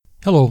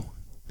Hello.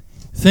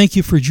 Thank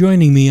you for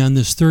joining me on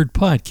this third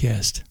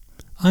podcast.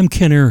 I'm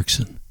Ken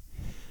Erickson.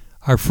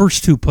 Our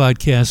first two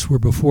podcasts were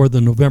before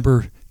the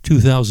November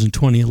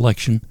 2020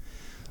 election,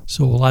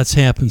 so a lot's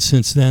happened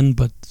since then,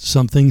 but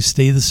some things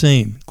stay the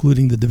same,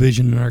 including the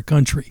division in our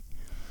country.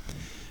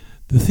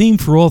 The theme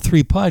for all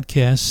three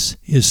podcasts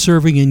is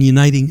serving and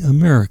uniting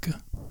America.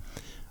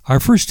 Our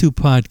first two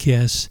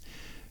podcasts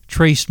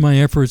traced my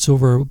efforts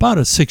over about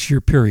a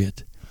 6-year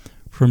period,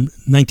 from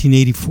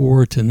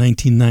 1984 to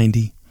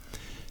 1990,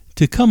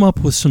 to come up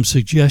with some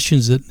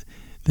suggestions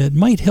that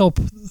might help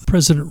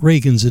President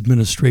Reagan's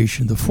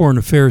administration, the foreign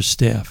affairs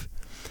staff,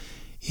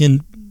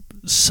 in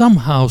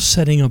somehow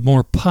setting a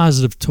more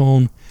positive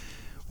tone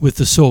with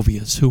the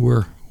Soviets, who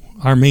were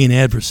our main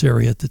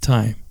adversary at the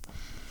time.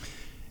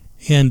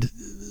 And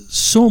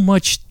so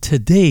much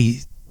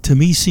today, to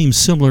me, seems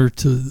similar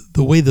to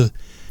the way the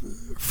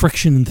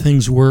friction and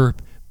things were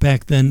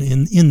back then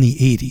in the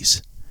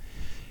 80s.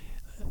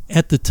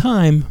 At the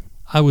time,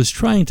 I was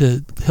trying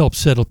to help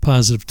set a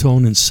positive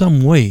tone in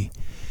some way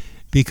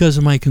because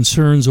of my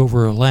concerns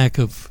over a lack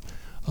of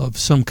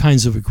some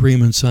kinds of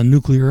agreements on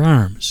nuclear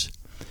arms.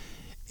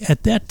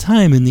 At that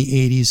time in the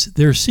 80s,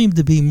 there seemed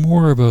to be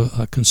more of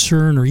a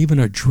concern or even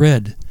a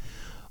dread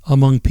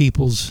among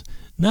peoples,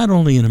 not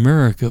only in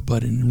America,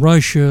 but in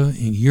Russia,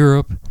 in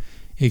Europe,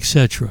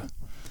 etc.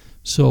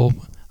 So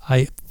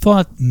I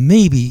thought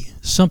maybe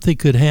something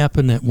could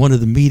happen at one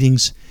of the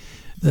meetings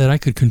that I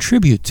could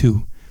contribute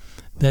to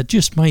that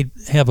just might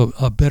have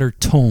a better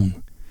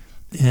tone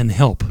and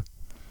help.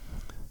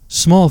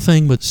 Small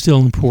thing, but still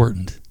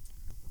important.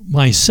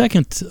 My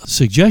second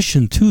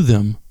suggestion to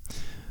them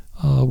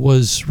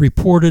was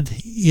reported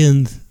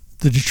in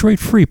the Detroit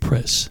Free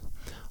Press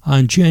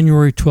on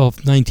January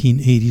 12,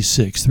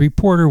 1986. The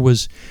reporter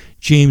was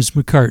James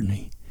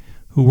McCartney,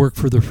 who worked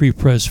for the Free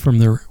Press from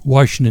their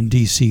Washington,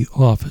 D.C.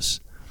 office.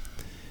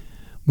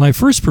 My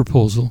first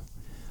proposal,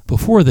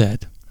 before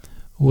that,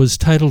 was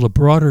titled A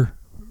Broader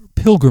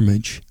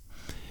Pilgrimage,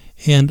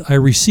 and I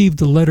received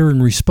a letter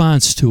in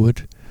response to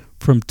it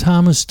from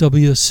Thomas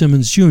W.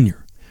 Simmons,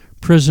 Jr.,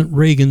 President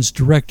Reagan's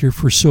Director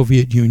for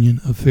Soviet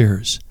Union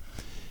Affairs.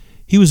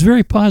 He was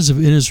very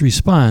positive in his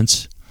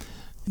response,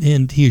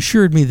 and he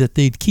assured me that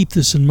they'd keep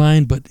this in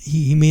mind, but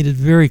he made it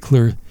very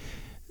clear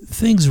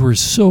things were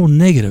so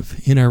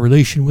negative in our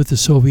relation with the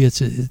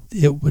Soviets,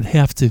 it would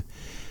have to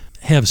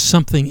have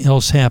something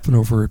else happen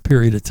over a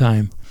period of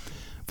time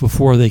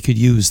before they could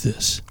use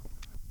this.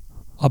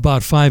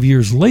 About 5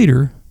 years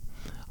later,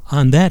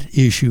 on that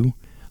issue,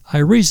 I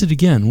raised it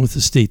again with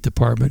the State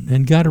Department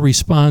and got a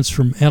response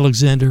from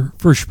Alexander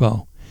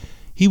Vershbow.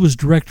 He was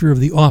director of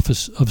the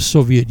Office of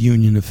Soviet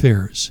Union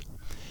Affairs.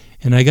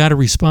 And I got a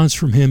response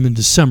from him in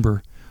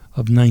December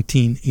of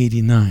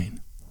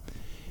 1989.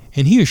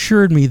 And he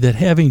assured me that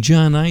having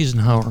John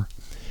Eisenhower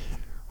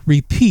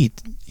repeat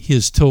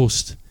his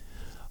toast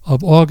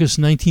of August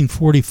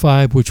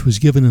 1945, which was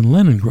given in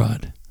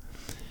Leningrad,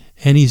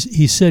 and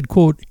he said,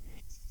 quote,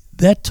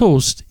 "That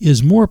toast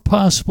is more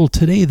possible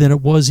today than it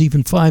was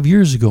even 5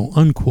 years ago,"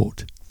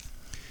 unquote.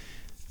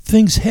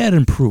 Things had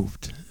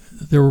improved.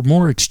 There were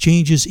more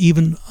exchanges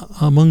even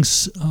among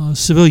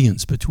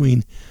civilians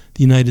between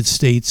the United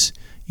States,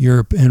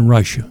 Europe, and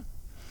Russia.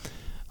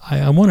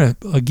 I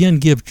want to again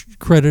give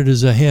credit,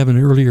 as I have in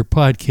earlier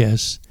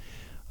podcasts.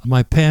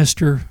 My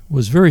pastor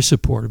was very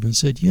supportive and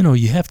said,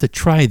 you have to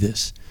try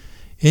this.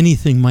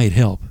 Anything might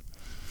help.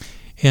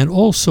 And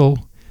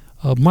also,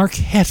 Mark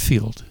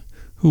Hatfield,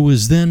 who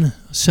was then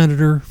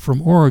senator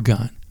from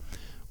Oregon,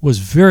 was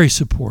very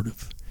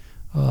supportive.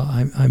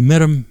 I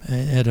met him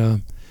at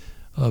a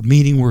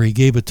meeting where he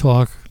gave a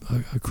talk,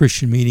 a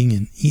Christian meeting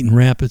in Eaton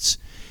Rapids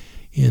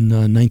in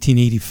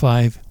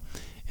 1985.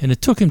 And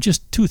it took him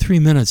just 2-3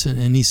 minutes,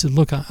 and he said,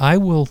 "Look, I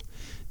will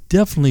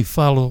definitely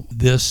follow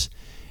this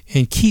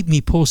and keep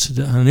me posted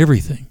on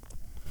everything."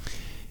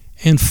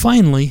 And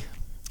finally,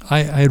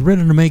 I had read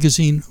in a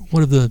magazine,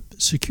 one of the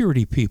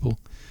security people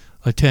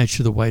attached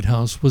to the White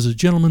House was a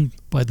gentleman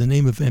by the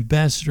name of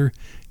Ambassador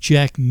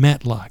Jack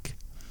Matlock.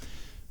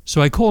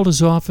 So I called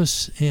his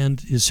office,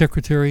 and his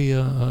secretary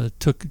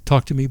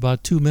talked to me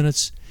about 2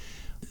 minutes,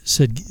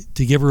 said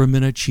to give her a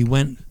minute. She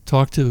went,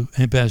 talked to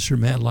Ambassador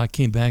Matlock,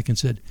 came back and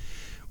said,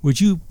 "Would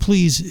you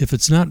please, if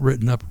it's not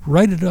written up,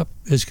 write it up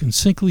as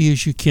concisely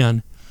as you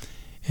can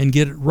and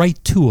get it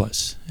right to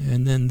us."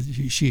 And then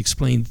she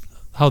explained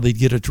how they'd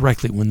get it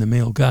directly when the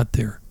mail got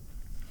there.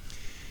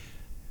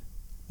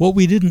 What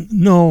we didn't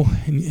know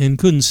and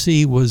couldn't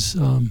see was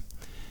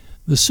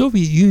the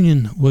Soviet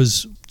Union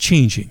was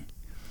changing.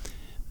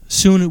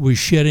 Soon it was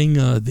shedding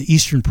the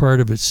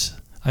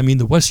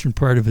western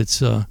part of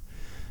its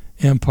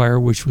empire,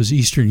 which was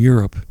Eastern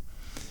Europe.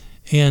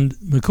 And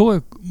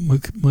Mikhail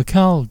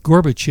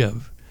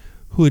Gorbachev,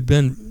 who had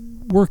been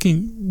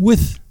working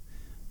with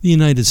the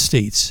United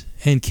States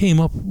and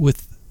came up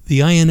with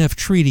the INF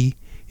Treaty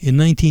in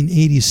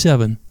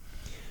 1987,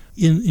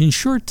 in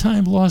short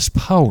time lost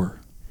power.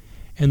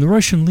 And the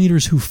Russian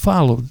leaders who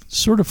followed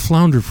sort of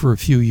floundered for a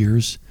few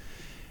years.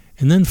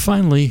 And then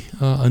finally,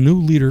 a new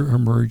leader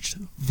emerged,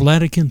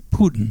 Vladimir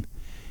Putin,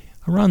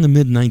 around the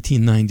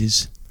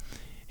mid-1990s,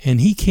 and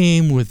he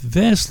came with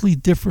vastly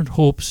different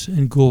hopes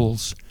and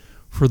goals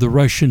for the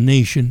Russian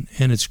nation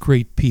and its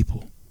great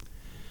people.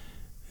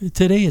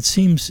 Today, it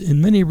seems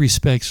in many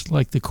respects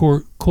like the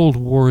Cold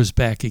War is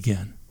back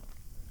again.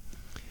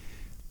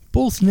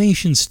 Both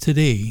nations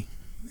today,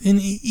 and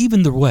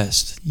even the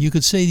West, you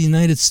could say the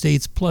United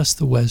States plus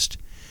the West,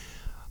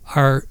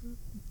 are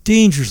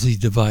dangerously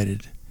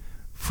divided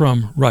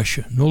from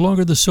Russia. No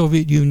longer the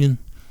Soviet Union,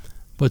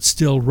 but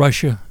still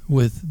Russia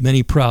with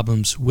many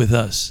problems with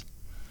us.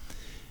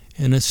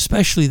 And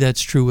especially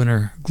that's true in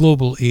our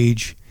global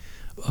age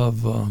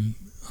of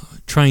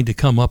trying to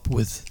come up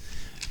with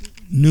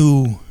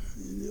new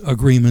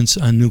agreements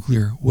on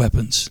nuclear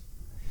weapons.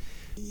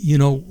 You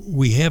know,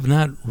 we have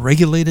not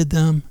regulated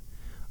them.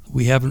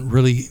 We haven't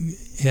really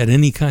had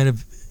any kind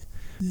of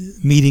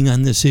meeting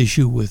on this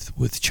issue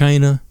with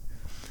China.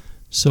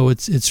 So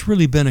it's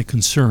really been a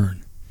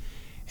concern.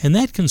 And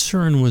that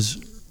concern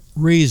was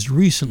raised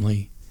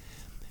recently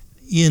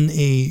in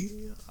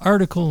an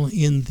article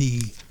in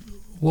the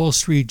Wall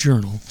Street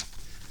Journal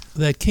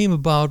that came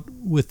about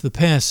with the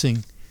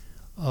passing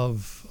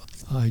of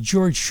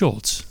George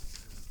Shultz,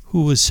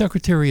 who was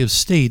Secretary of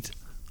State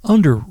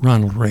under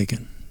Ronald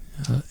Reagan.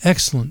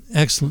 Excellent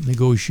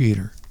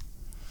negotiator.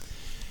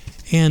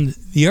 And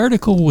the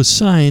article was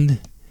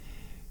signed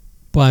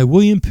by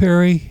William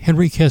Perry,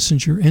 Henry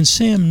Kissinger, and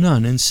Sam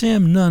Nunn. And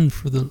Sam Nunn,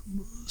 for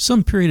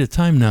some period of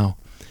time now,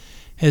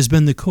 has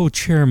been the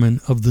co-chairman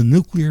of the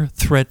Nuclear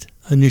Threat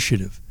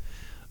Initiative,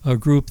 a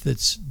group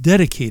that's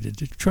dedicated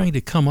to trying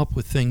to come up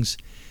with things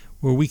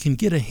where we can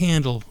get a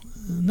handle,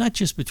 not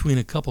just between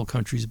a couple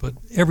countries, but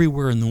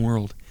everywhere in the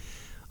world,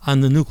 on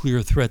the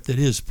nuclear threat that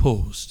is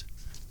posed.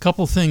 A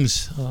couple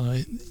things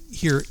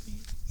here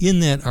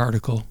in that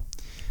article,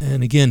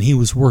 and again, he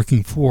was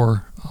working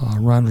for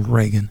Ronald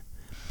Reagan.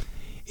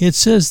 It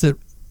says that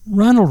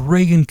Ronald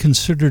Reagan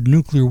considered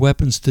nuclear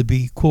weapons to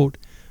be, quote,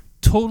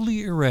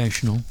 totally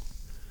irrational,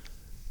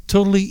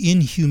 totally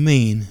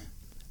inhumane,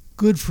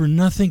 good for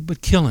nothing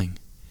but killing,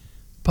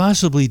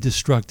 possibly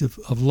destructive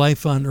of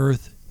life on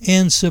Earth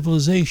and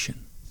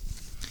civilization.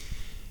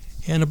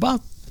 And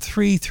about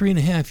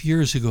 3.5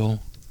 years ago,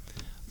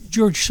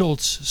 George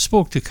Shultz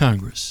spoke to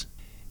Congress,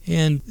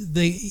 and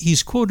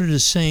he's quoted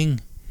as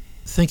saying,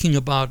 thinking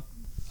about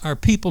our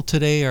people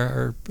today,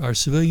 our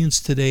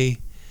civilians today,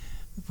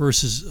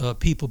 versus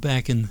people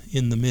back in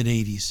the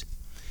mid-'80s.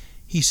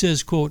 He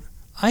says, quote,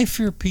 I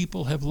fear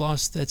people have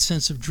lost that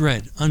sense of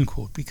dread,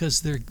 unquote,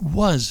 because there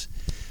was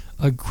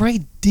a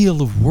great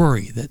deal of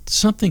worry that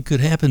something could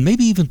happen,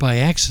 maybe even by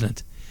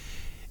accident.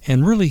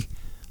 And really,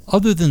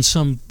 other than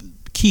some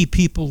key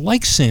people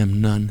like Sam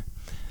Nunn,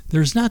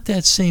 there's not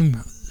that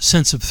same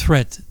sense of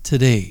threat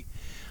today.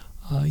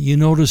 You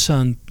notice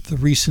on the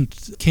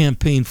recent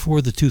campaign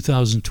for the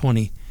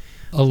 2020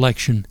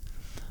 election,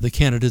 the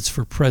candidates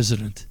for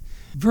president,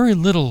 very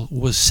little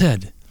was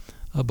said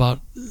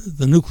about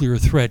the nuclear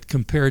threat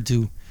compared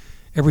to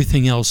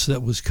everything else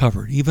that was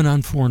covered, even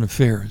on foreign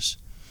affairs.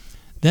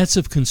 That's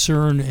of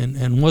concern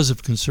and was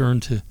of concern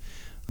to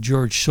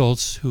George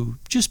Shultz, who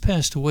just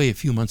passed away a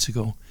few months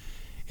ago,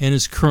 and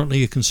is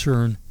currently a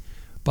concern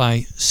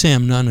by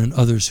Sam Nunn and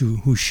others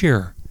who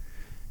share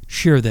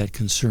that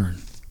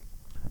concern.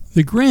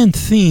 The grand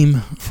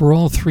theme for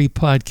all three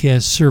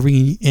podcasts,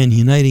 Serving and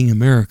Uniting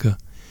America,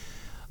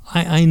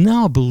 I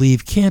now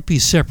believe can't be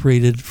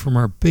separated from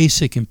our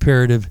basic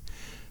imperative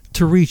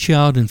to reach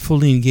out and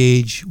fully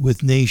engage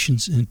with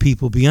nations and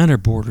people beyond our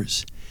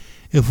borders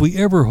if we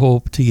ever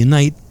hope to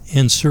unite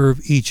and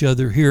serve each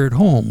other here at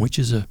home, which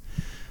is a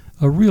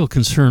real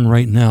concern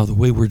right now, the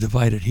way we're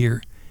divided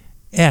here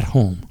at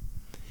home.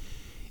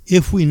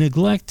 If we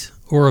neglect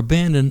or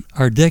abandon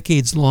our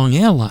decades-long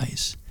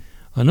allies,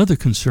 another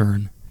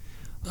concern,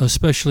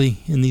 especially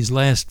in these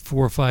last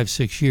 4, 5,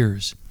 6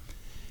 years,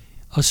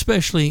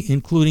 especially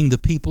including the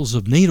peoples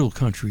of NATO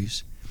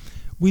countries,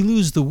 we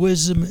lose the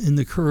wisdom and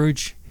the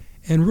courage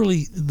and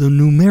really the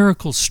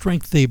numerical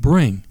strength they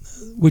bring,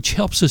 which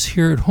helps us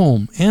here at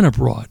home and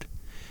abroad.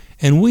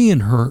 And we,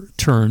 in her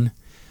turn,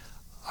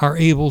 are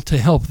able to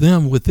help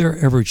them with their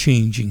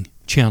ever-changing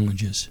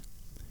challenges.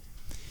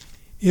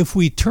 If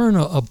we turn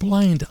a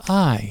blind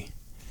eye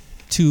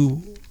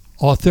to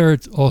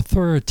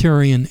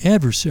authoritarian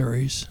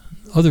adversaries,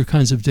 other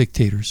kinds of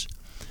dictators,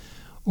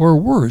 or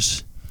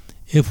worse,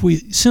 if we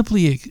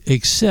simply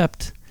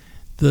accept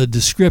the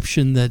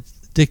description that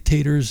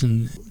dictators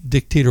and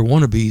dictator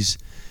wannabes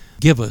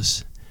give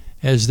us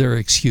as their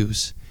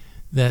excuse,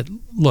 that,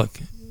 look,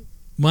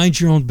 mind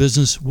your own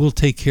business, we'll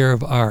take care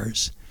of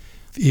ours.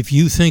 If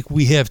you think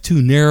we have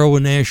too narrow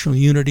a national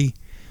unity,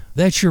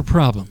 that's your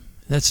problem.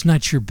 That's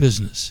not your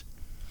business.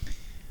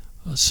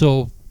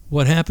 So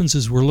what happens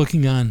is we're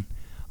looking on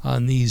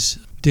these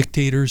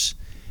dictators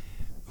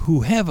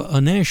who have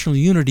a national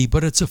unity,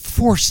 but it's a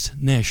forced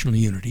national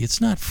unity.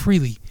 It's not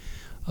freely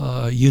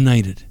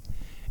united.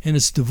 And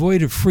it's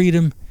devoid of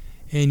freedom,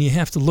 and you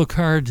have to look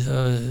hard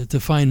to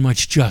find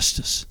much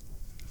justice.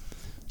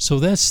 So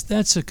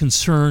that's a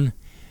concern,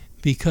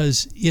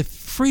 because if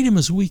freedom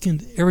is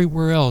weakened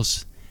everywhere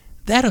else,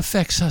 that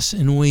affects us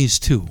in ways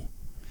too,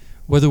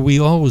 whether we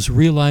always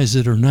realize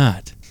it or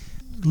not.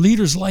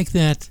 Leaders like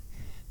that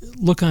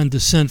look on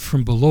dissent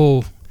from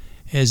below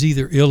as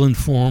either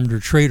ill-informed or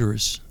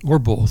traitorous, or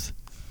both.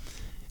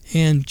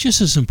 And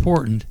just as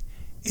important,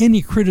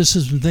 any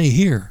criticism they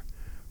hear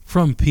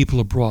from people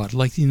abroad,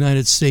 like the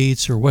United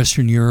States or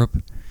Western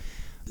Europe,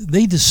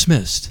 they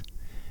dismissed.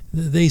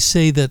 They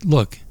say that,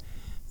 look,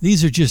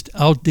 these are just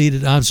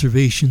outdated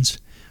observations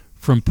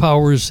from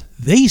powers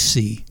they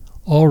see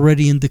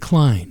already in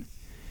decline.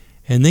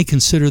 And they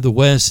consider the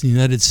West and the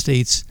United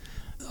States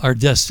are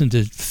destined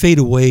to fade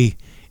away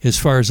as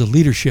far as a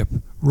leadership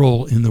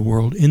role in the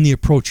world in the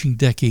approaching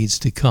decades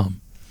to come.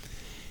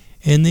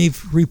 And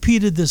they've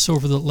repeated this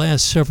over the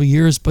last several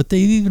years, but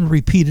they've even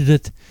repeated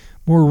it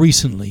more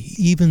recently,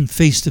 even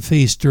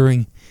face-to-face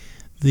during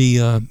the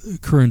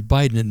current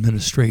Biden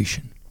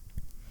administration.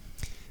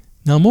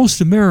 Now,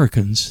 most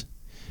Americans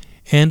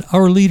and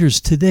our leaders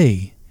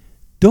today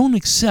don't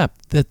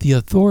accept that the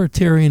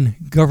authoritarian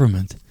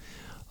government,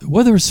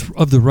 whether it's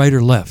of the right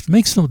or left,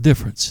 makes no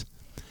difference,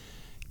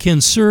 can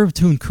serve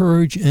to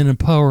encourage and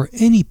empower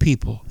any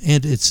people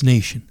and its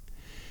nation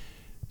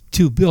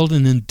to build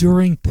an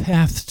enduring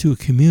path to a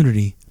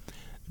community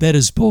that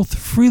is both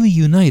freely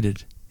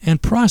united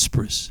and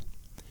prosperous.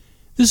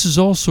 This is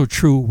also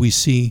true, we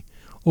see,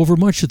 over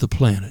much of the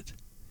planet.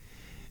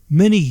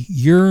 Many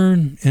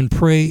yearn and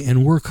pray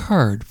and work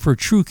hard for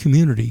true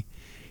community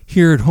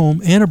here at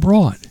home and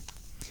abroad.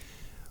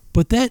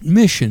 But that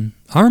mission,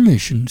 our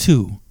mission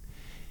too,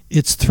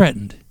 it's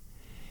threatened.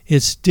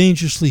 It's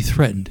dangerously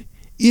threatened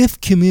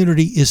if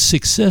community is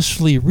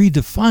successfully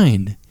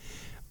redefined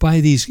by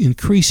these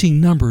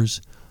increasing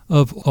numbers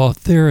of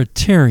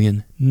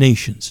authoritarian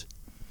nations.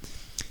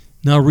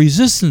 Now,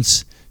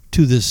 resistance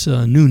to this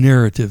new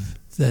narrative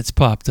that's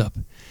popped up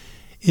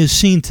is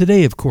seen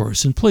today, of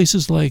course, in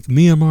places like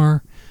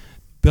Myanmar,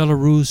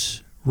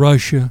 Belarus,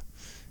 Russia,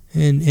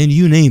 and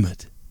you name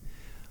it.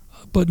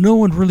 But no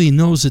one really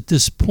knows at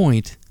this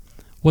point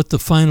what the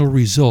final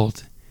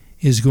result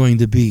is going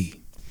to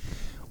be.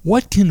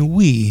 What can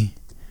we,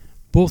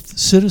 both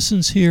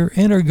citizens here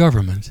and our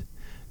government,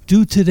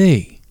 do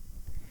today?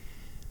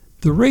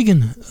 The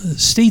Reagan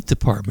State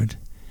Department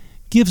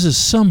gives us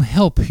some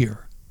help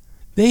here.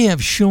 They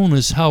have shown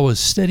us how a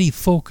steady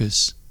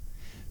focus,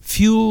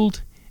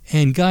 fueled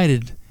and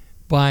guided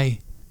by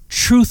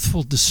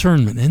truthful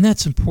discernment, and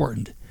that's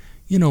important.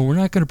 You know, we're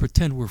not going to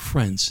pretend we're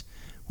friends.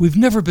 We've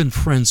never been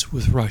friends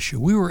with Russia.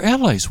 We were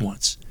allies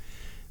once.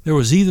 There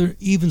was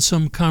even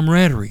some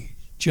camaraderie.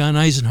 John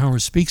Eisenhower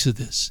speaks of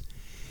this.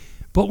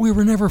 But we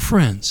were never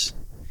friends.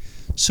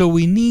 So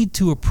we need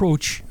to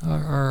approach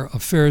our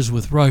affairs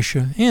with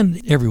Russia,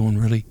 and everyone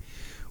really,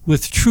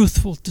 with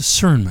truthful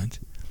discernment.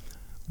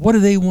 What do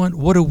they want?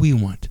 What do we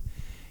want?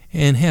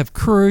 And have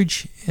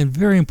courage, and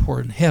very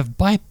important, have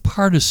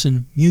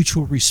bipartisan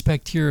mutual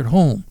respect here at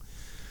home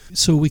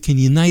so we can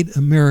unite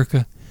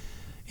America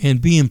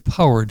and be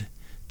empowered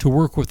to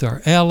work with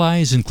our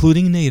allies,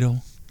 including NATO,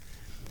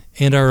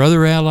 and our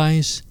other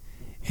allies,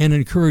 and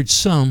encourage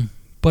some,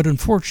 but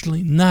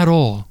unfortunately not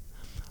all,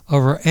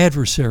 of our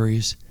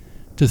adversaries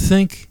to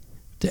think,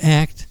 to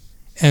act,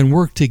 and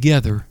work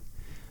together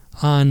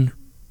on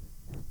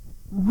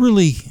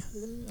really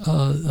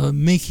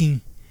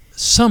making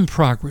some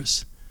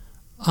progress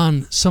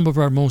on some of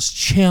our most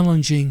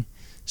challenging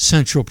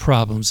central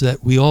problems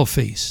that we all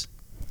face.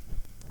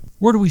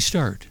 Where do we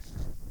start?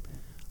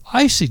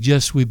 I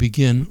suggest we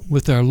begin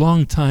with our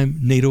longtime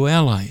NATO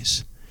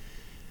allies.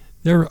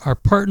 They're our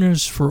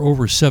partners for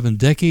over 7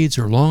 decades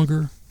or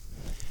longer,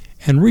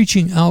 and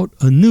reaching out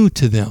anew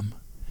to them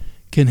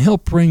can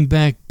help bring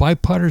back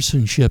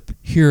bipartisanship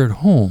here at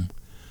home,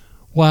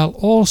 while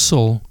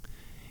also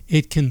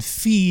it can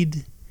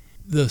feed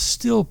the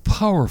still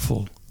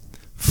powerful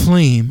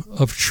flame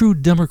of true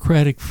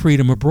democratic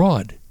freedom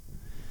abroad.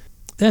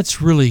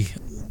 That's really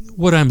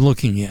what I'm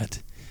looking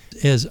at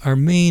as our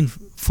main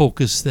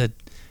focus that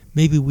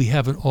maybe we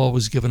haven't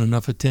always given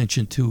enough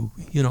attention to,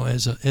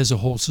 as a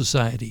whole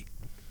society.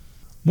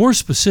 More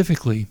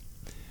specifically,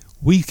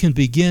 we can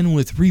begin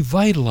with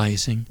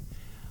revitalizing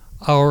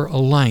our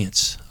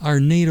alliance, our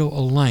NATO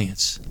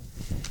alliance.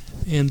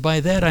 And by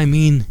that I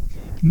mean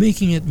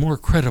making it more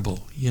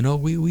credible.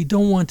 We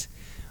don't want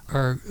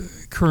our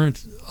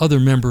current other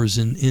members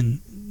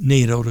in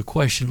NATO to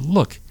question,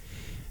 look,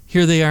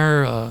 here they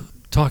are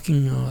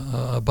talking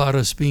about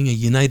us being a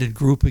united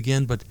group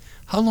again, but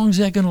how long is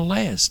that going to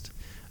last?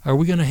 Are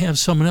we going to have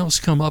someone else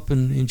come up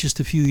in just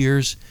a few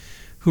years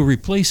who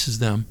replaces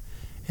them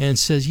and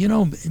says,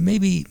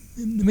 maybe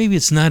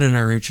it's not in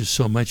our interest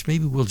so much,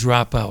 maybe we'll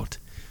drop out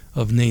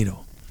of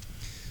NATO?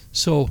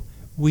 So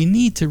we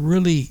need to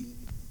really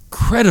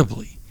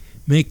credibly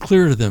make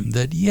clear to them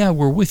that,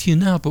 we're with you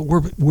now, but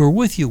we're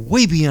with you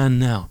way beyond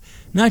now,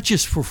 not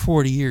just for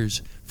 40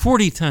 years,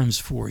 40 times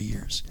 4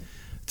 years,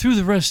 through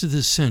the rest of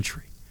this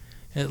century,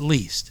 at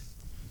least.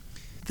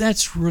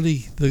 That's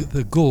really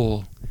the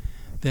goal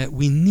that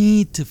we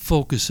need to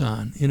focus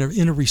on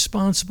in a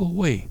responsible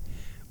way,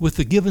 with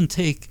the give and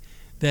take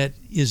that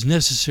is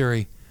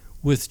necessary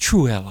with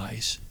true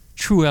allies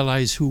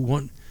who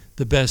want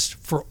the best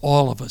for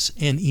all of us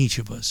and each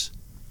of us.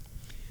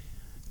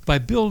 By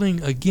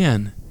building,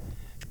 again,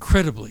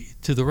 credibly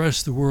to the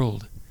rest of the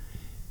world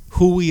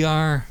who we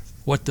are,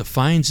 what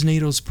defines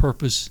NATO's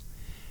purpose,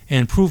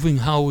 and proving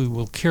how we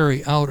will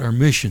carry out our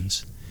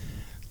missions,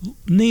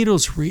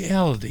 NATO's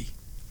reality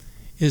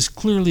is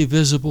clearly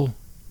visible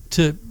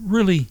to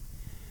really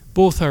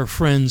both our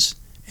friends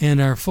and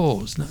our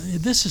foes. Now,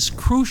 this is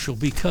crucial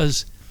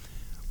because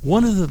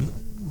one of the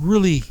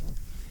really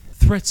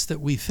threats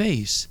that we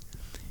face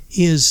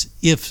is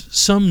if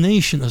some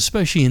nation,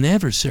 especially an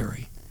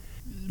adversary,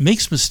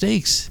 makes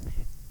mistakes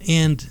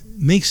and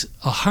makes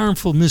a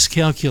harmful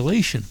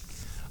miscalculation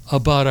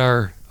about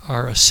our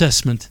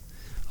assessment,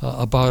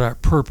 about our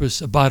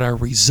purpose, about our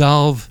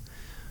resolve,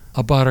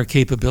 about our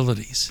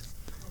capabilities.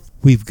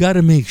 We've got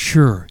to make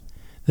sure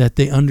that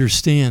they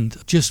understand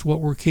just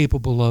what we're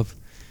capable of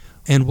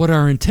and what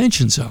our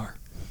intentions are,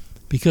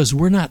 because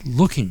we're not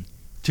looking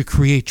to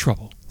create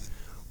trouble.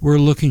 We're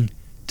looking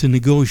to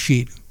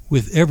negotiate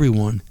with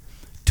everyone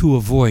to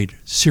avoid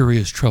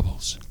serious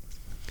troubles.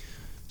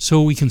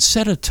 So we can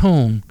set a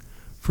tone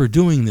for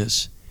doing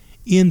this,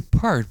 in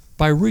part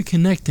by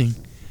reconnecting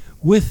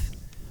with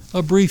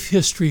a brief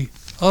history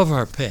of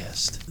our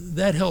past.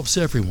 That helps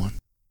everyone.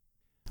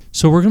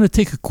 So we're going to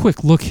take a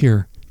quick look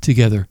here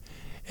together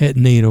at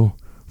NATO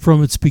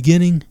from its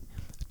beginning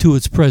to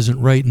its present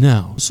right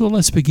now. So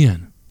let's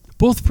begin.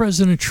 Both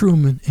President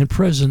Truman and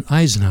President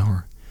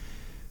Eisenhower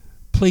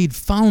played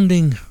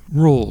founding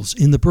roles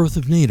in the birth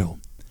of NATO.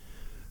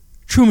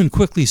 Truman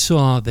quickly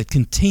saw that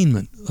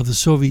containment of the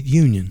Soviet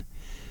Union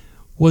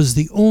was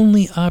the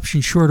only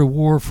option short of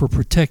war for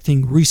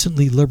protecting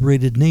recently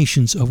liberated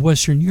nations of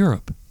Western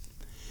Europe.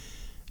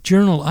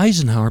 General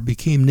Eisenhower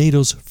became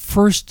NATO's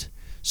first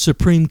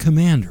Supreme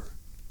Commander.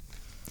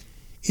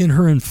 In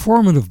her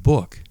informative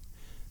book,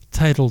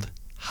 titled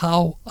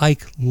How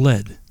Ike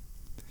Led,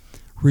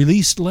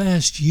 released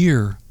last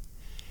year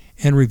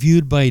and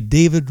reviewed by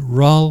David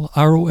Roll,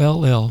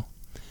 R-O-L-L,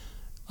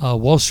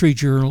 Wall Street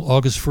Journal,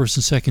 August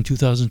 1st and 2nd,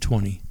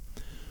 2020,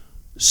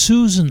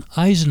 Susan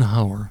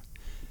Eisenhower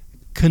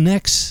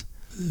connects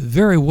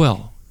very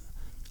well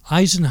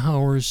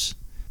Eisenhower's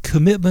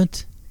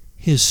commitment,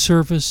 his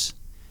service,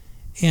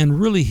 and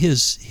really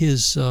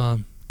his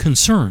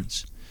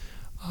concerns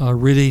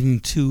relating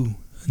to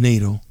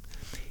NATO.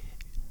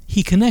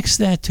 He connects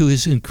that to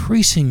his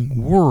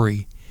increasing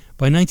worry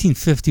by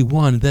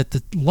 1951 that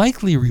the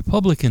likely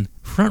Republican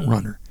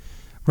frontrunner,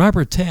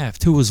 Robert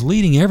Taft, who was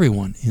leading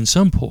everyone in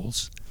some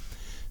polls,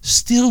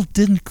 still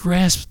didn't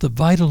grasp the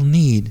vital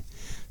need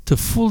to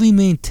fully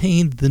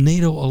maintain the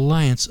NATO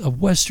alliance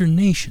of Western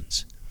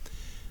nations,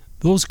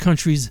 those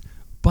countries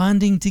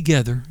bonding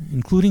together,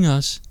 including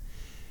us,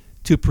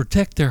 to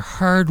protect their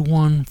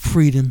hard-won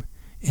freedom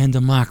and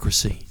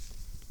democracy.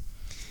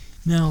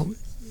 Now,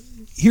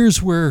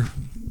 here's where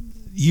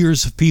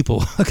years of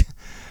people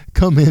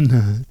come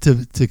in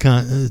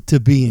to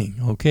being,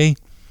 okay?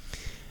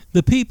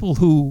 The people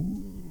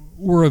who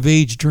were of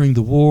age during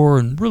the war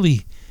and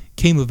really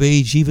came of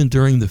age even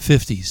during the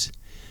 50s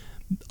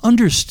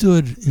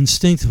understood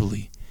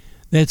instinctively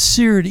that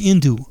seared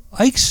into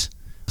Ike's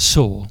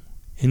soul,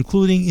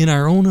 including in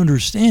our own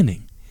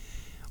understanding,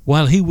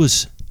 while he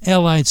was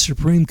Allied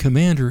Supreme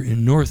Commander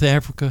in North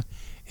Africa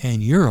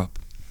and Europe,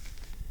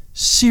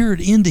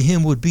 seared into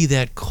him would be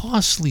that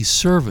costly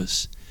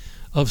service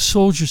of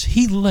soldiers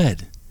he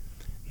led,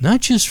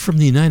 not just from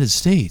the United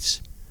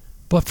States,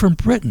 but from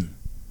Britain,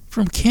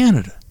 from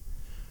Canada,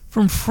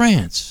 from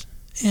France,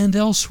 and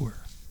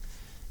elsewhere.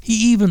 He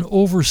even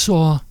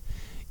oversaw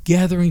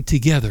gathering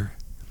together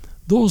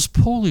those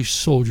Polish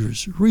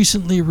soldiers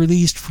recently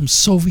released from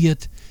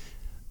Soviet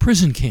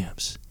prison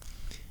camps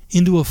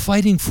into a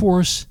fighting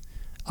force,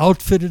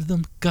 outfitted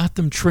them, got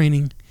them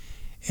training,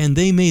 and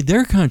they made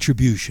their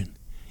contribution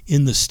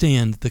in the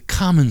stand, the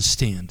common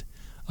stand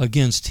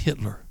against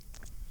Hitler.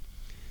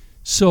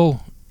 So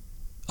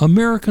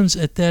Americans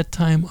at that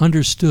time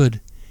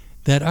understood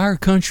that our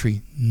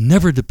country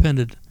never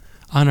depended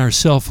on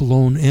ourselves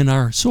alone and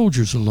our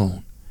soldiers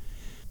alone.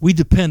 We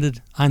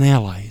depended on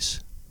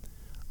allies.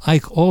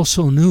 Ike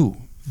also knew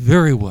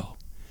very well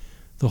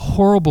the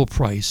horrible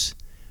price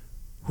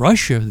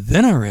Russia,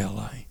 then our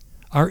ally,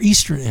 our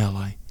eastern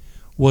ally,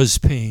 was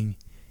paying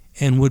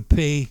and would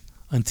pay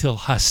until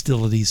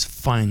hostilities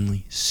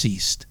finally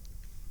ceased.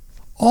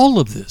 All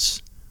of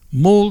this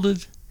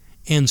molded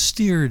and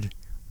steered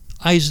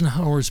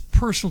Eisenhower's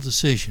personal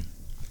decision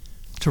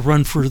to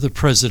run for the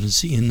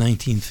presidency in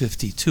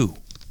 1952.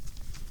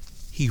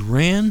 He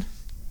ran,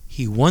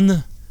 he won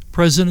the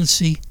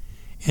presidency,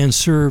 and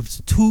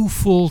served 2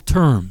 full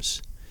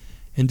terms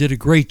and did a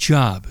great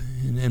job.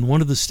 And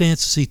one of the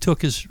stances he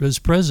took as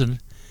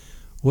president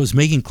was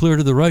making clear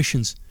to the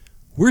Russians,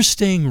 we're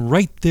staying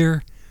right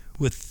there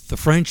with the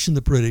French and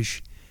the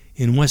British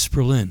in West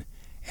Berlin,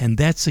 and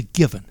that's a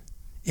given.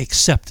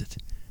 Accept it.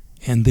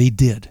 And they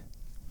did.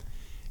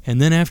 And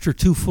then after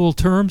 2 full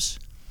terms,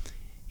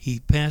 he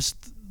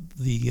passed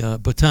the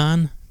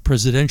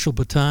presidential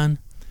baton,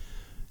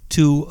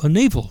 to a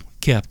naval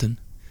captain,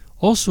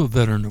 also a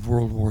veteran of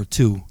World War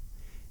II,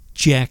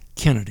 Jack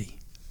Kennedy.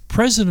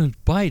 President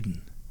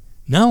Biden,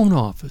 now in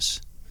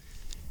office,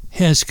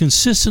 has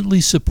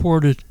consistently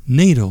supported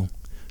NATO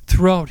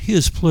throughout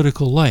his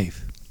political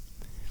life.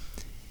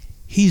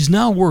 He's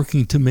now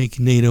working to make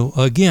NATO,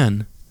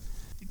 again,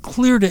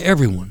 clear to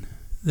everyone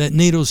that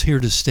NATO's here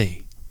to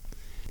stay.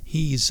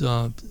 He's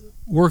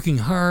working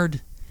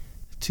hard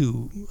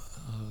to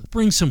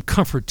bring some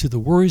comfort to the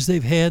worries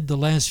they've had the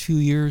last few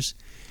years,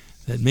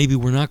 that maybe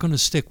we're not going to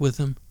stick with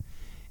them,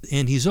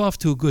 and he's off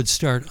to a good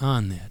start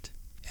on that.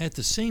 At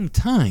the same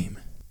time,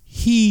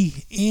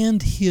 he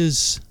and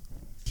his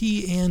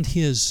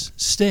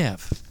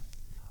staff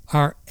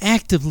are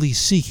actively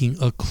seeking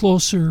a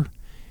closer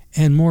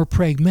and more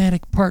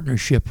pragmatic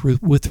partnership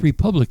with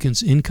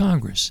Republicans in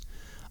Congress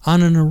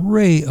on an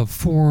array of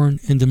foreign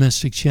and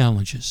domestic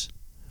challenges.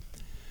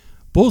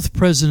 Both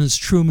Presidents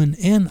Truman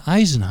and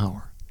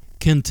Eisenhower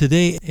can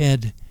today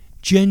add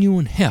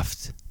genuine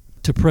heft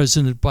to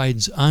President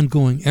Biden's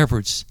ongoing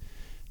efforts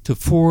to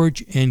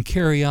forge and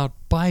carry out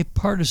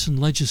bipartisan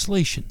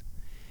legislation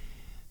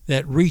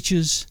that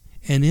reaches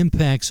and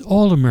impacts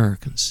all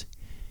Americans,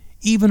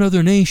 even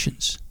other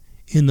nations,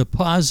 in the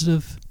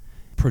positive,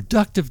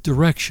 productive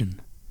direction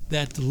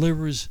that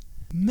delivers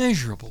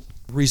measurable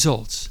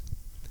results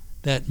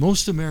that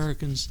most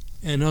Americans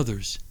and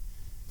others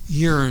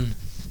yearn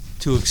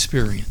to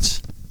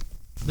experience.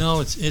 Now,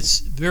 it's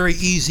very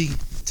easy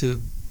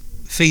to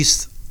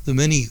face the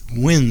many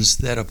winds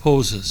that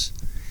oppose us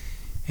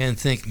and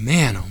think,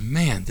 man, oh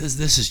man,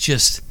 this is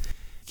just,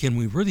 can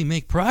we really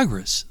make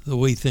progress the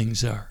way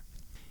things are?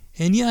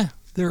 And yeah,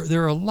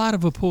 there are a lot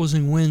of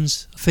opposing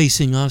winds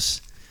facing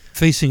us,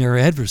 facing our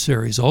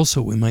adversaries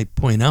also, we might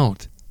point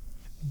out.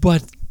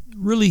 But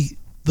really,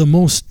 the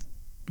most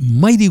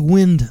mighty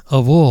wind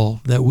of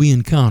all that we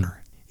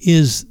encounter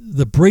is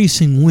the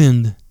bracing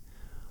wind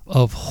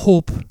of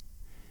hope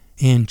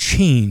and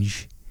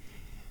change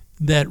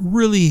that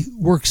really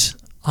works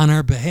on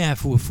our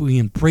behalf if we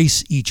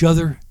embrace each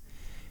other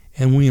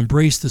and we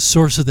embrace the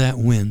source of that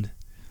wind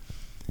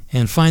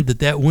and find that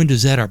that wind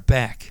is at our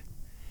back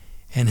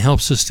and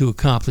helps us to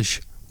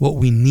accomplish what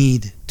we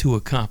need to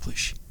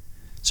accomplish.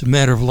 It's a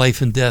matter of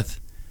life and death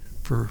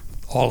for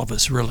all of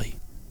us, really.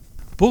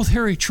 Both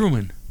Harry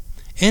Truman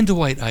and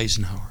Dwight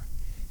Eisenhower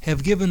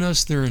have given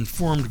us their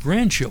informed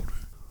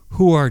grandchildren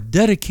who are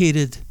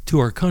dedicated to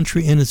our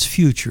country and its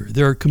future.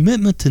 Their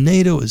commitment to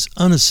NATO is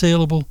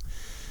unassailable,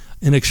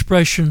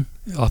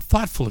 a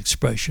thoughtful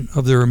expression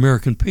of their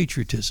American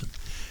patriotism.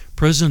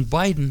 President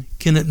Biden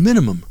can at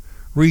minimum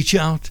reach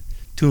out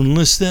to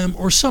enlist them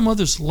or some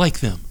others like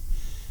them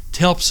to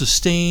help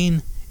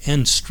sustain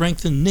and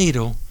strengthen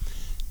NATO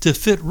to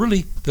fit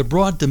really the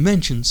broad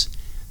dimensions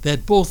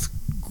that both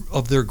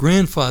of their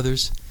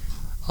grandfathers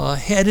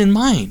had in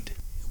mind.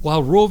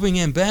 While roving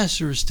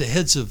ambassadors to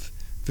heads of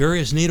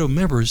various NATO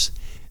members,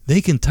 they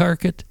can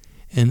target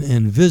and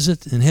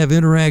visit and have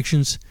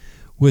interactions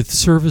with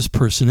service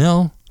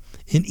personnel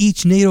in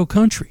each NATO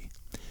country.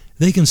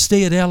 They can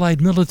stay at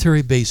Allied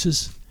military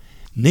bases,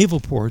 naval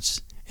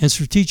ports, and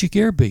strategic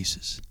air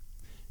bases.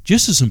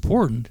 Just as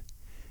important,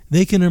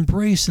 they can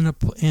embrace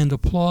and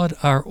applaud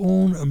our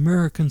own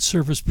American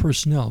service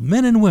personnel,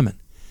 men and women,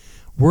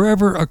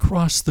 wherever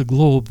across the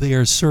globe they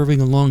are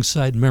serving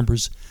alongside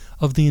members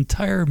of the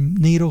entire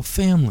NATO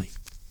family.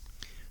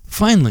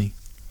 Finally,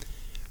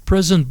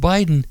 President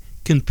Biden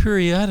can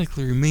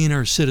periodically remind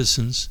our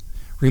citizens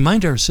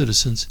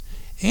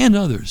and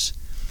others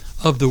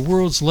of the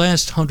world's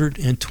last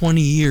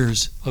 120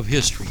 years of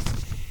history,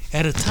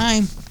 at a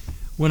time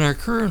when our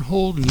current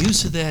hold and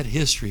use of that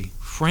history,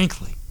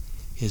 frankly,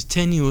 is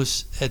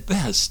tenuous at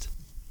best.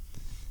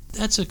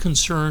 That's a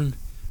concern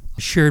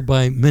shared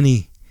by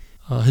many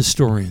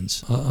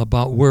historians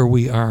about where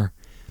we are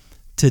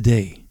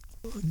today.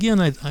 Again,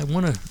 I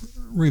want to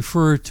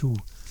refer to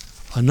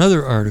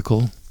another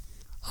article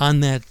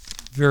on that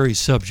very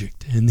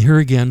subject. And here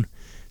again,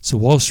 it's the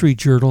Wall Street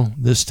Journal,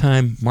 this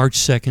time March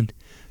 2nd,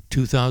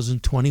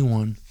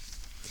 2021.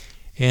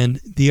 And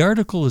the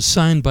article is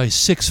signed by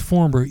 6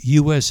 former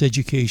U.S.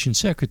 education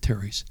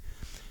secretaries.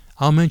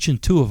 I'll mention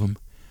 2 of them,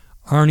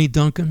 Arne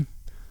Duncan,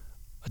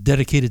 a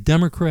dedicated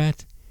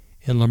Democrat,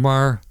 and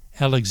Lamar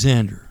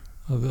Alexander,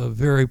 a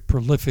very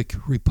prolific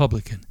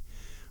Republican.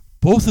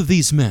 Both of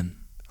these men,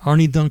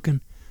 Arne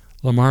Duncan,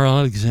 Lamar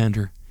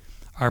Alexander,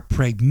 are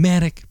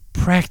pragmatic,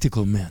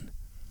 practical men.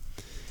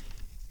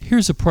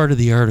 Here's a part of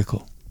the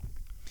article.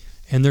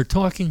 And they're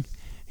talking,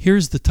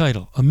 here's the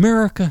title,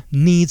 America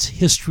Needs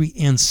History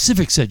and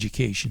Civics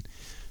Education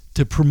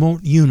to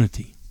Promote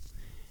Unity.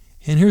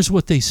 And here's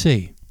what they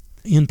say,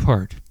 in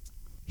part.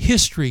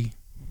 History,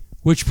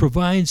 which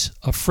provides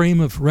a frame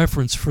of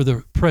reference for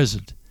the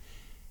present,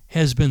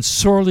 has been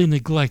sorely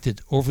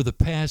neglected over the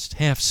past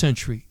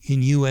half-century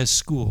in U.S.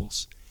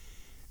 schools.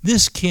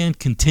 This can't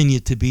continue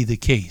to be the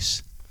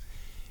case.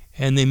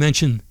 And they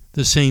mention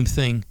the same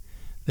thing,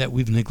 that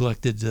we've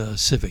neglected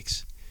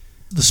civics.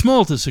 The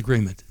small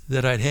disagreement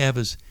that I'd have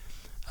is,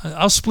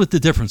 I'll split the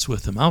difference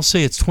with them. I'll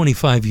say it's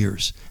 25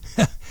 years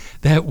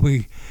that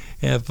we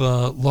have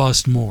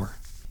lost more.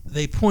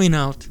 They point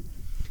out,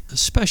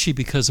 especially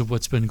because of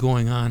what's been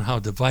going on, how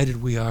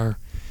divided we are,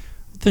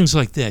 things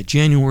like that.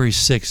 January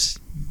 6th,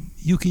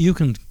 you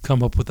can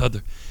come up with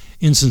other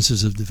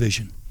instances of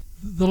division.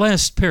 The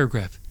last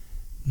paragraph.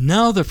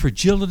 Now the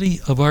fragility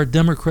of our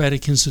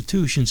democratic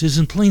institutions is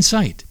in plain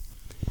sight.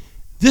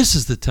 This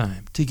is the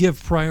time to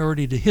give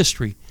priority to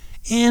history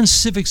and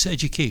civics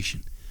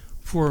education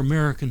for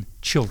American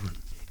children.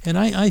 And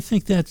I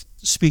think that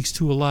speaks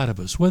to a lot of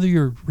us, whether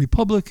you're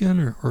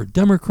Republican or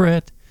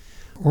Democrat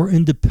or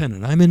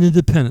independent. I'm an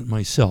independent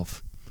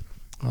myself.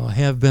 I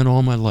have been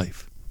all my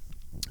life.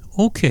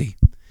 Okay,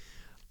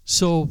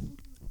 so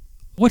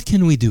what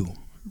can we do?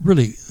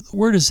 Really,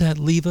 where does that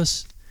leave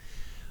us?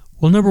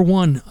 Well, number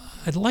one,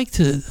 I'd like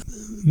to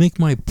make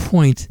my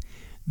point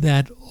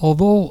that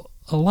although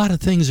a lot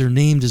of things are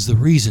named as the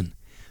reason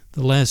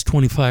the last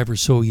 25 or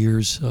so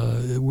years,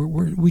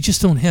 we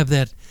just don't have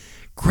that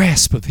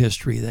grasp of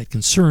history, that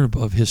concern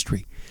of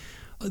history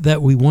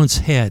that we once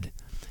had.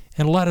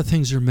 And a lot of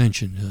things are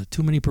mentioned.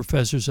 Too many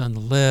professors on the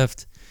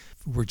left.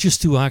 We're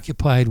just too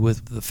occupied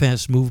with the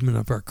fast movement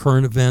of our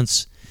current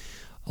events,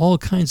 all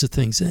kinds of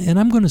things. And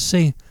I'm going to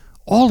say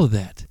all of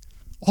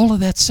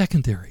that's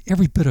secondary,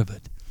 every bit of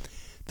it.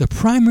 The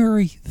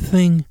primary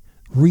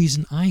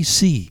reason I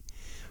see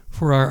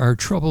for our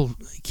trouble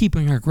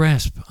keeping our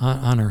grasp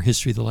on our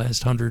history the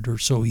last 100 or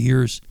so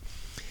years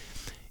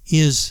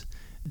is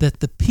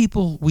that the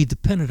people we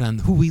depended on,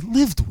 who we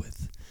lived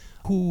with,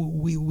 who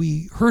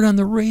we heard on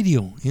the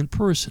radio in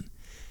person,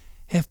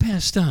 have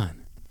passed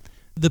on.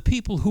 The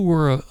people who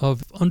were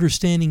of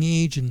understanding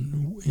age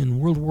in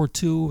World War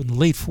II in the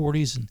late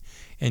 40s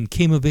and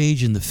came of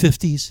age in the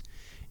 50s,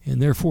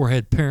 and therefore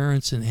had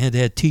parents and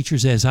had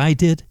teachers, as I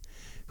did,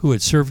 who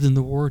had served in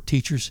the war,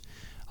 teachers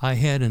I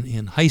had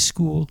in high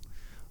school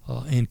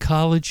and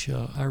college.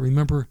 I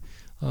remember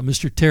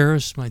Mr.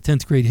 Terrace, my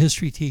 10th grade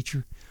history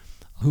teacher,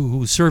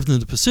 who served in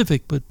the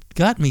Pacific, but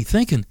got me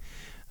thinking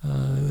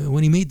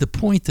when he made the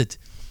point that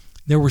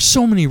there were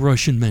so many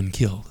Russian men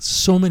killed,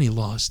 so many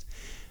lost,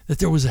 that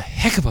there was a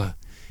heck of a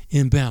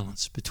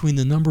imbalance between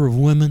the number of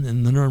women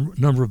and the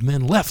number of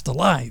men left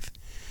alive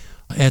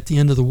at the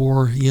end of the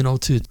war,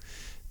 to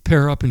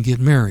pair up and get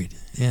married.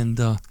 And,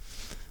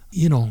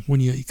 when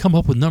you come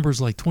up with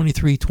numbers like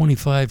 23,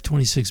 25,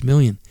 26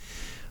 million,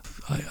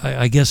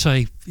 I guess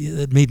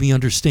it made me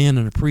understand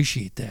and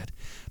appreciate that.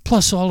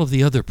 Plus all of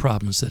the other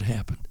problems that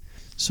happened.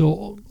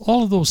 So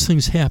all of those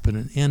things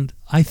happen, and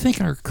I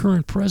think our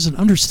current president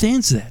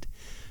understands that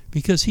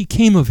because he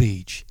came of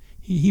age.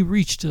 He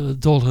reached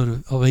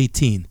adulthood of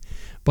 18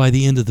 by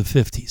the end of the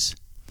 50s.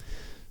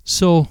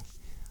 So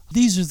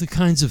these are the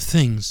kinds of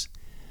things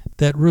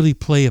that really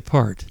play a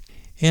part.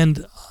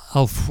 And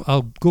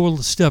I'll go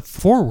a step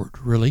forward,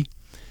 really.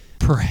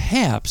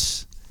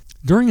 Perhaps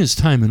during his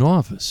time in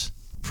office,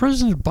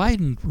 President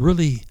Biden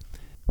really,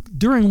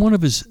 during one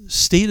of his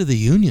State of the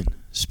Union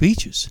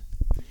speeches,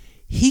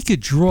 he could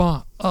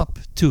draw up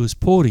to his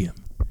podium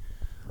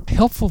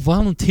helpful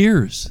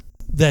volunteers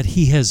that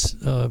he has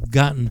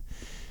gotten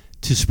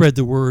to spread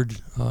the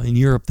word in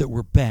Europe that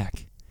we're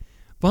back.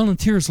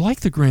 Volunteers like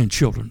the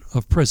grandchildren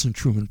of President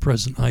Truman,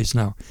 President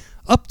Eisenhower,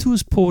 up to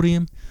his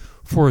podium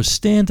for a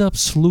stand-up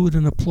salute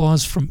and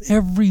applause from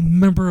every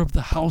member of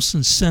the House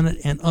and Senate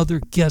and other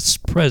guests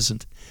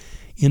present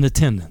in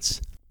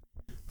attendance.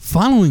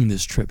 Following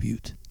this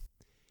tribute,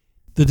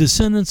 the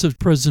descendants of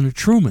President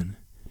Truman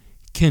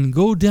can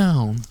go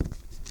down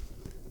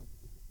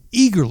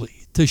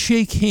eagerly to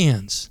shake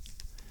hands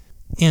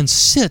and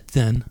sit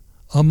then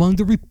among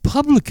the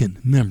Republican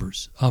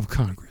members of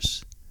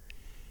Congress.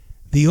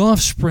 The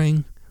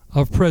offspring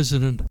of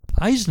President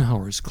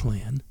Eisenhower's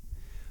clan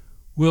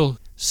will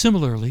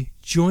similarly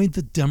join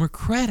the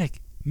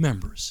Democratic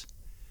members.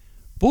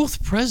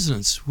 Both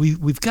presidents,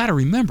 we've got to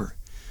remember,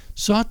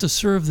 sought to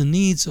serve the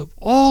needs of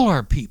all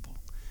our people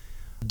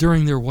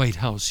during their White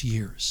House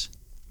years.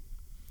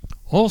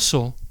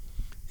 Also,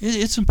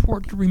 it's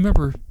important to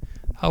remember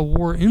how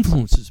war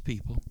influences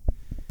people.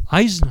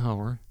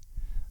 Eisenhower,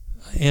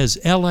 as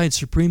Allied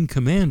Supreme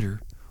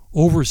Commander,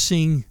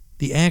 overseeing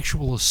the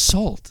actual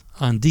assault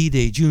on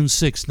D-Day, June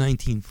 6,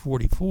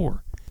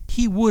 1944,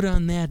 he would,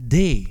 on that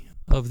day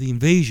of the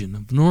invasion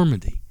of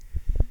Normandy,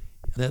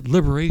 that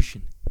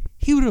liberation,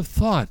 he would have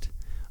thought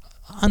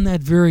on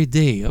that very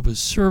day of his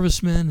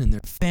servicemen and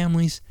their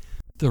families,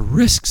 the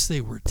risks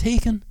they were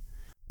taking,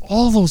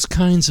 all those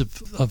kinds of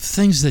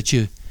things that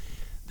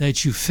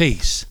you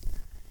face,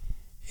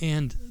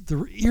 and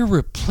the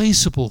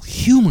irreplaceable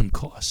human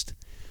cost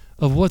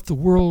of what the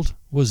world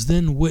was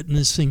then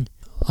witnessing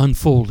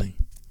unfolding.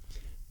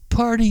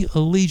 Party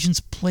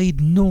allegiance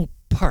played no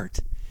part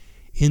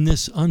in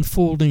this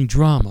unfolding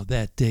drama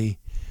that day,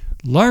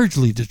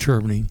 largely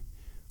determining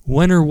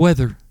when or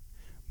whether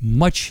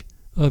much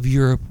of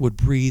Europe would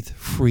breathe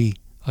free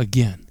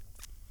again.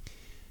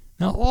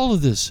 Now, all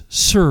of this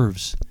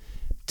serves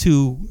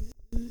to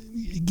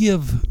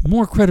give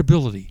more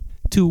credibility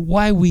to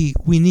why we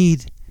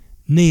need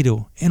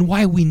NATO and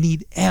why we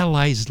need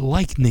allies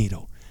like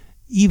NATO,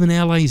 even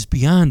allies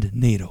beyond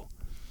NATO.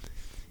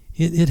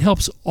 It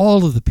helps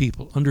all of the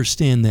people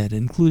understand that,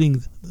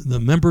 including the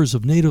members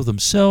of NATO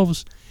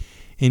themselves,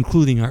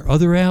 including our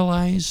other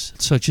allies,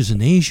 such as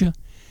in Asia,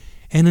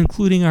 and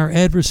including our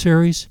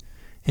adversaries,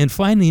 and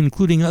finally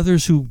including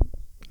others who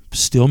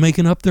still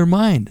making up their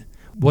mind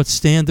what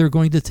stand they're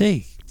going to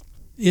take.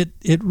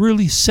 It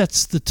really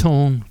sets the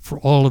tone for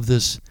all of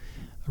this,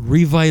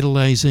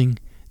 revitalizing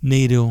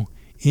NATO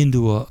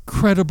into a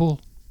credible,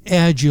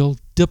 agile,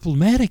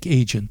 diplomatic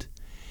agent,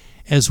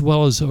 as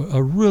well as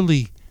a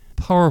really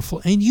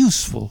powerful and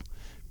useful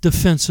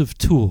defensive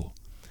tool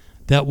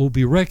that will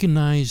be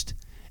recognized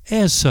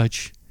as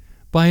such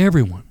by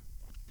everyone.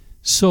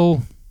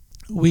 So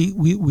we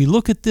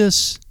look at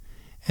this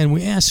and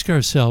we ask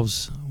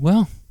ourselves,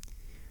 well,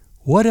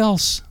 what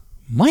else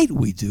might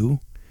we do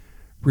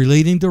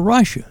relating to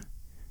Russia?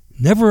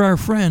 Never our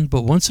friend,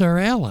 but once our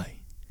ally.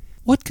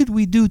 What could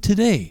we do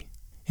today?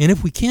 And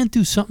if we can't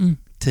do something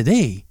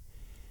today,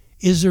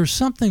 is there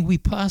something we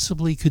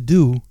possibly could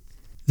do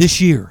this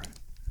year,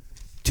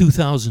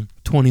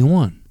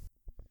 2021?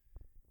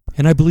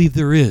 And I believe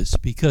there is,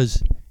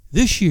 because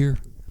this year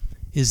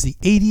is the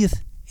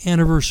 80th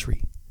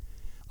anniversary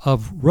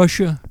of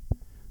Russia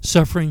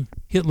suffering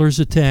Hitler's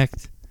attack,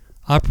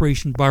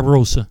 Operation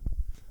Barbarossa,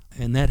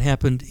 and that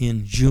happened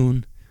in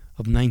June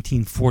of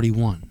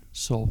 1941.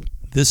 So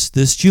this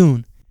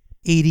June,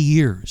 80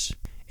 years.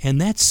 And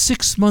that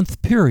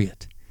 6-month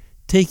period,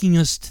 taking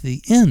us to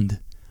the end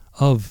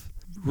of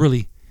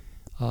really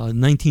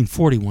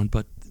 1941,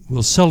 but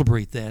we'll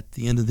celebrate that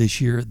the end of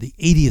this year, the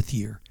 80th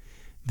year,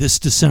 this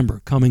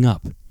December coming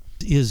up,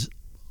 is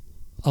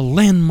a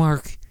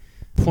landmark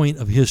point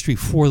of history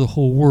for the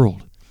whole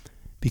world.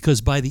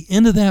 Because by the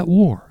end of that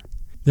war,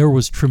 there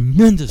was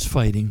tremendous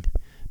fighting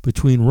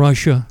between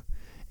Russia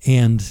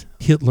and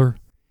Hitler,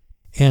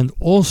 and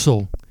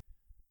also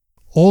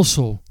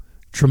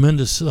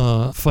tremendous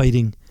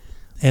fighting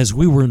as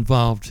we were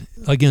involved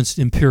against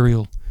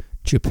Imperial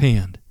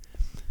Japan.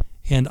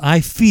 And I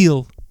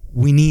feel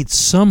we need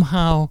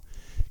somehow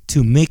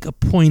to make a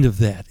point of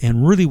that.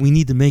 And really we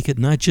need to make it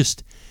not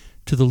just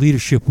to the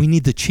leadership. We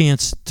need the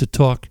chance to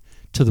talk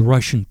to the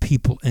Russian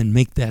people and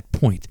make that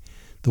point.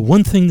 The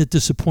one thing that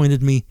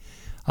disappointed me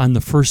on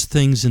the first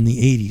things in the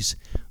 80s,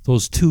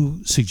 those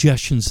 2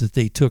 suggestions that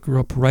they took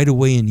up right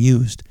away and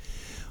used,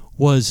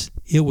 was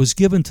it was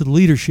given to the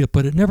leadership,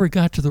 but it never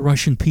got to the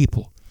Russian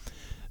people.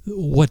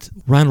 What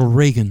Ronald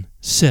Reagan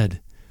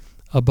said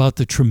about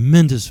the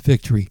tremendous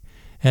victory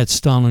at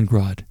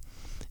Stalingrad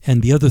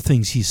and the other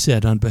things he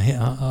said on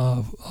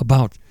behalf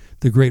about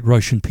the great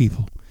Russian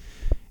people.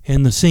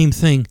 And the same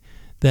thing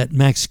that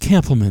Max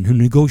Kampelman, who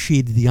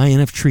negotiated the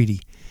INF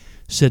Treaty,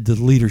 said to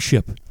the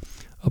leadership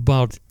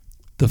about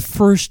the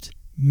first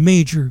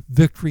major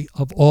victory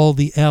of all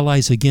the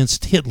Allies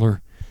against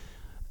Hitler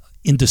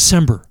in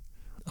December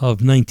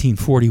of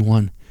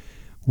 1941,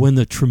 when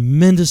the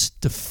tremendous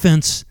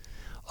defense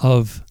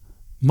of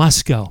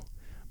Moscow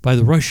by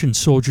the Russian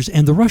soldiers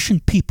and the Russian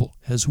people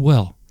as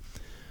well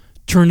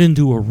turned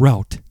into a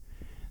rout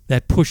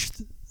that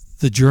pushed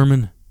the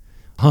German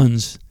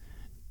Huns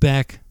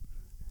back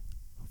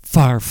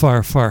far,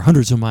 far, far,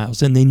 hundreds of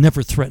miles, and they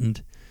never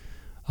threatened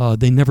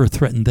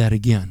that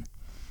again.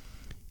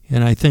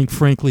 And I think,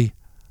 frankly,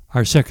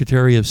 our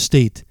Secretary of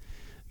State,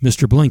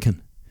 Mr.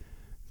 Blinken,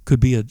 could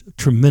be a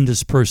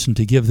tremendous person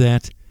to give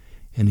that.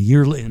 And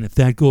if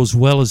that goes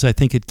well, as I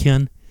think it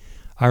can,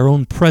 our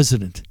own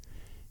president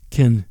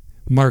can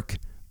mark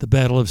the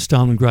Battle of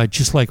Stalingrad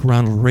just like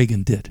Ronald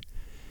Reagan did.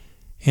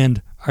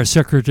 And our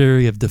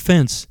Secretary of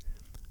Defense,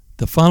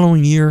 the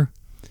following year,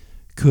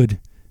 could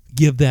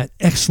give that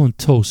excellent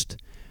toast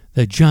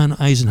that John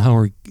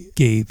Eisenhower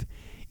gave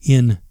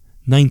in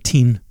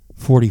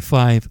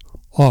 1945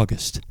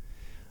 August,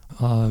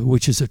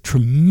 which is a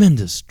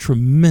tremendous,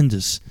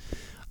 tremendous,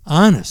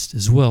 honest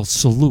as well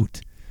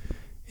salute,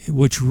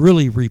 which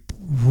really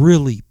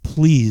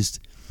pleased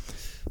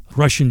a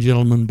Russian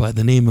gentleman by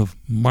the name of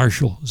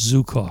Marshal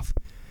Zhukov.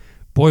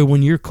 Boy,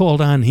 when you're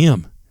called on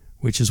him,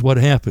 which is what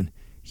happened,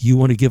 you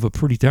want to give a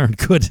pretty darn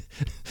good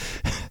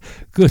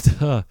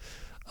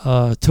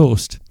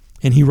toast.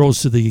 And he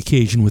rose to the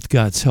occasion with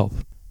God's help.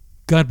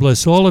 God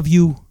bless all of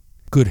you.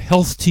 Good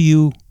health to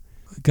you.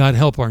 God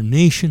help our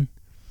nation.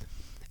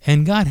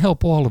 And God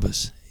help all of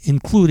us,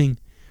 including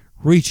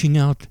reaching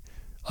out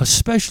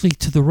especially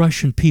to the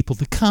Russian people,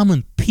 the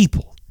common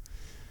people,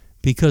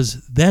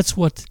 because that's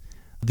what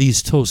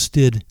these toasts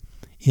did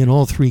in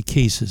all 3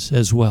 cases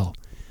as well,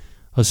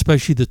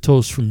 especially the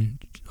toast from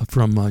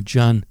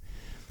John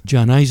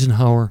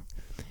Eisenhower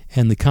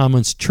and the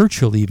comments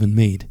Churchill even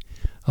made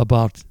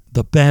about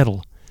the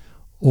battle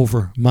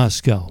over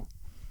Moscow.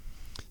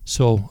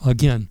 So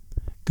again,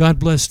 God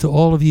bless to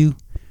all of you.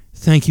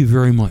 Thank you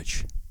very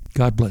much.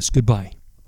 God bless. Goodbye.